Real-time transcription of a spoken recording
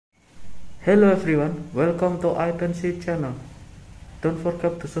Hello everyone, welcome to Aoitenshi channel. Don't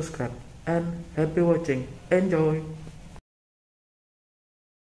forget to subscribe and happy watching. Enjoy!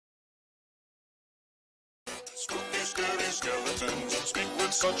 Spooky, scary skeletons speak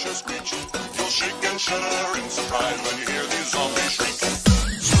with such a screech. You'll shake and shudder in surprise when you hear these zombies shriek.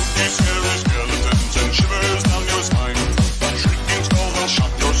 Spooky, scary skeletons and shivers down your spine. Shrieking skulls will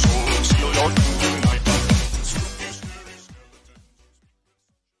shock your soul and seal your doom tonight. Spooky, scary skeletons.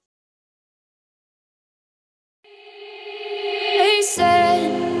 They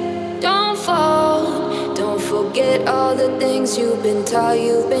said, don't fall. Don't forget all the things you've been taught,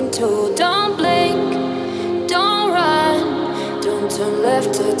 you've been told. Don't blink, don't run. Don't turn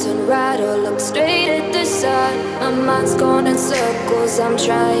left or turn right or look straight at the sun. My mind's going in circles, I'm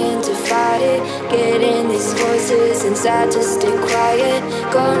trying to fight it. Getting these voices inside to stay quiet.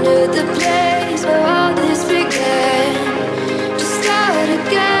 Going to the place where all this began. Just start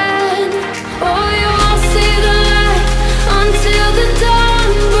again. Oh, you won't see the light until the dawn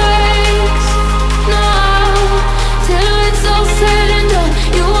breaks. No, till it's all said and done,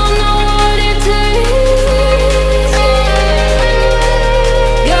 you won't know what it takes.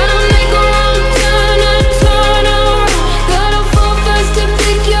 Gotta make a wrong turn and turn around. Gotta fall fast to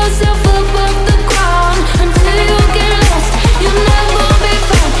pick yourself up off the ground. Until you get lost, you'll never be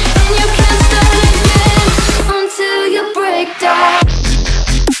found. And you can't start again until you break down.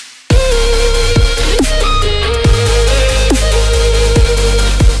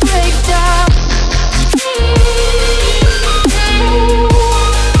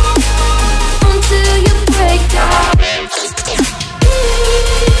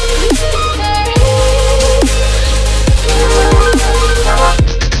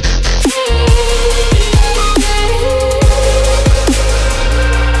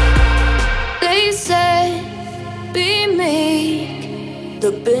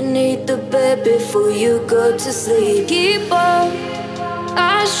 Look beneath the bed before you go to sleep. Keep on,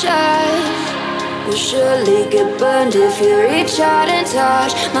 I shine. You'll surely get burned if you reach out and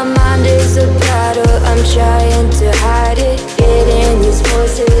touch. My mind is a battle, I'm trying to hide it. Getting these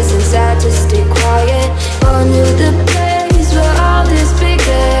voices inside to stay quiet. On to the place where all this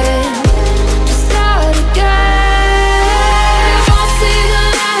began. Just start again. You won't see the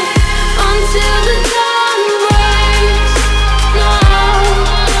light until the dawn breaks. No,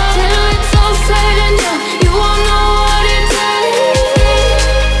 till it's all said and done, you won't know what it takes.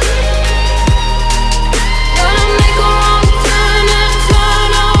 Gotta make a wrong turn and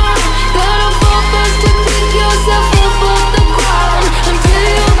turn around. Gotta fall fast to pick yourself up off the ground.